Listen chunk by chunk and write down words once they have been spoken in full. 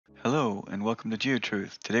Hello and welcome to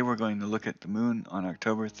GeoTruth. Today we're going to look at the moon on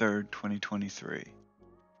October 3rd, 2023.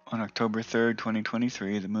 On October 3rd,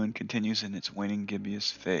 2023, the moon continues in its waning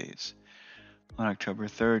gibbous phase. On October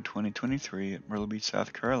 3rd, 2023, at Myrtle Beach,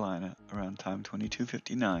 South Carolina, around time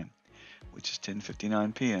 22:59, which is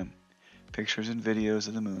 10:59 p.m., pictures and videos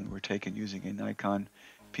of the moon were taken using a Nikon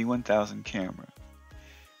P1000 camera.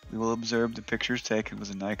 We will observe the pictures taken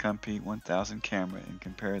with a Nikon P1000 camera and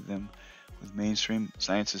compare them with mainstream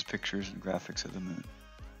science's pictures and graphics of the moon.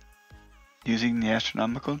 Using the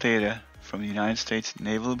astronomical data from the United States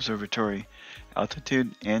Naval Observatory,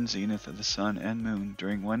 altitude and zenith of the sun and moon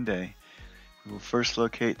during one day, we will first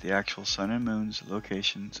locate the actual sun and moon's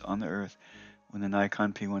locations on the Earth when the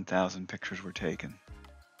Nikon P1000 pictures were taken.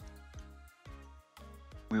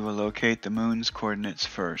 We will locate the moon's coordinates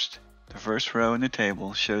first. The first row in the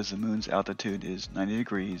table shows the moon's altitude is 90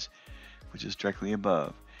 degrees, which is directly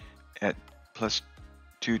above, at plus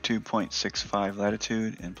 22.65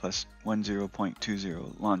 latitude and plus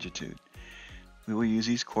 10.20 longitude. We will use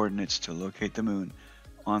these coordinates to locate the moon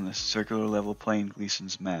on the circular level plane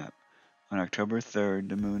Gleason's map. On October 3rd,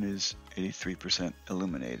 the moon is 83%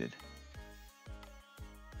 illuminated.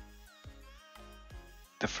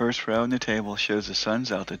 The first row in the table shows the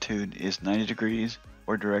sun's altitude is 90 degrees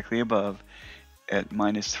or directly above at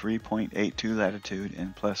minus 3.82 latitude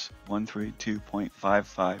and plus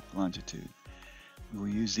 132.55 longitude. We will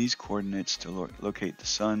use these coordinates to locate the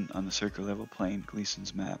sun on the circular level plane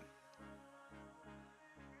Gleason's map.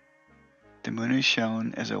 The moon is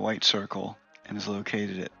shown as a white circle and is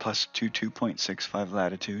located at plus 22.65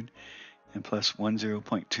 latitude and plus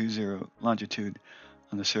 10.20 longitude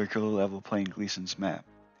on the circular level plane Gleason's map.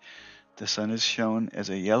 The sun is shown as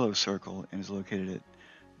a yellow circle and is located at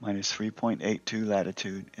minus 3.82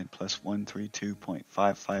 latitude and plus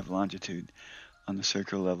 132.55 longitude on the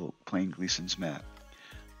circular level plane Gleason's map.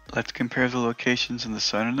 Let's compare the locations of the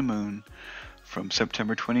sun and the moon from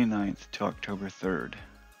September 29th to October 3rd.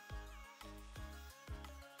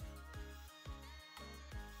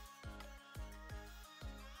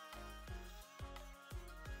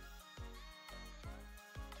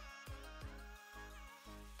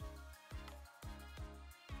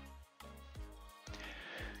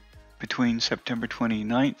 Between September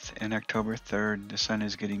 29th and October 3rd, the sun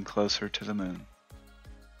is getting closer to the moon.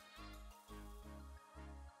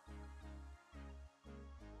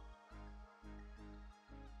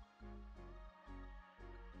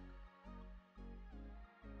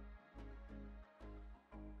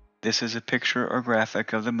 This is a picture or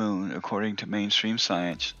graphic of the moon according to mainstream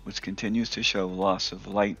science, which continues to show loss of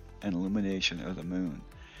light and illumination of the moon.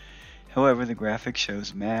 However, the graphic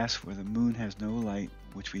shows mass where the moon has no light,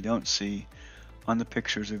 which we don't see on the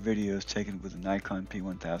pictures or videos taken with the Nikon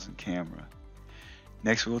P1000 camera.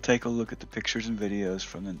 Next, we will take a look at the pictures and videos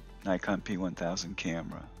from the Nikon P1000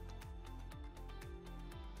 camera.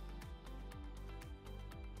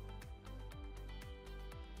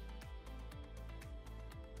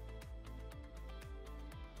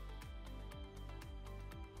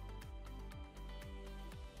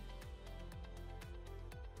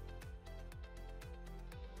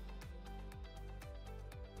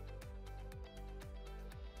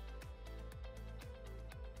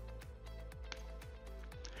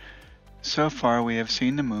 So far, we have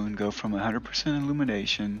seen the moon go from 100%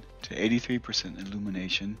 illumination to 83%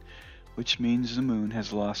 illumination, which means the moon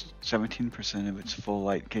has lost 17% of its full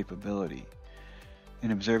light capability.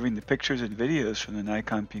 In observing the pictures and videos from the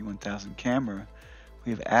Nikon P1000 camera,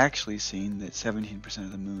 we have actually seen that 17%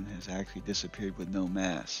 of the moon has actually disappeared with no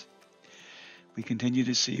mass. We continue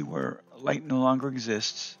to see where light no longer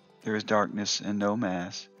exists, there is darkness and no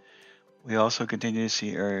mass. We also continue to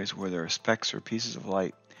see areas where there are specks or pieces of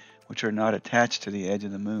light which are not attached to the edge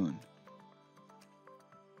of the moon.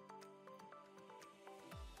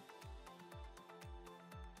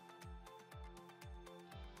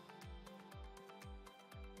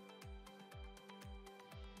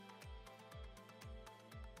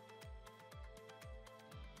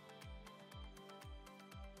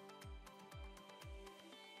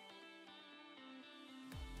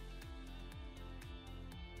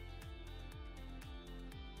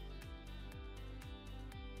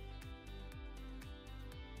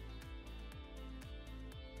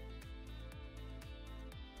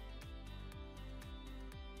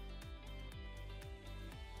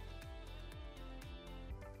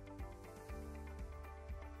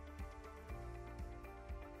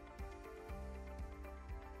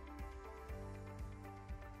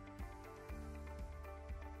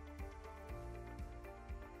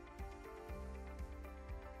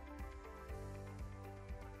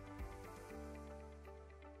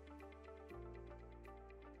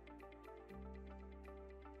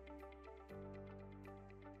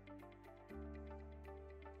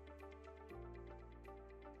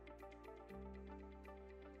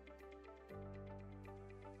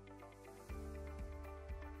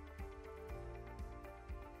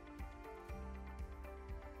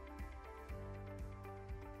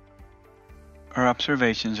 Our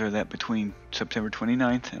observations are that between September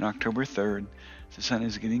 29th and October 3rd, the sun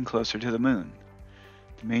is getting closer to the moon.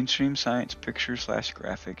 The mainstream science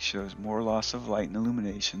picture/graphic shows more loss of light and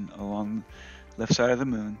illumination along the left side of the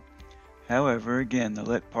moon. However, again, the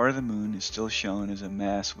lit part of the moon is still shown as a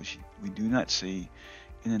mass which we do not see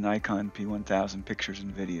in the Nikon P1000 pictures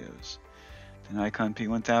and videos. The Nikon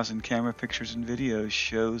P1000 camera pictures and videos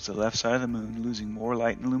shows the left side of the moon losing more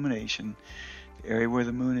light and illumination. The area where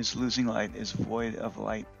the moon is losing light is void of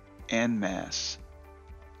light and mass.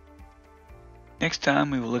 Next time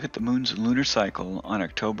we will look at the moon's lunar cycle on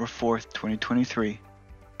October 4th, 2023.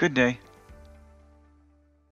 Good day.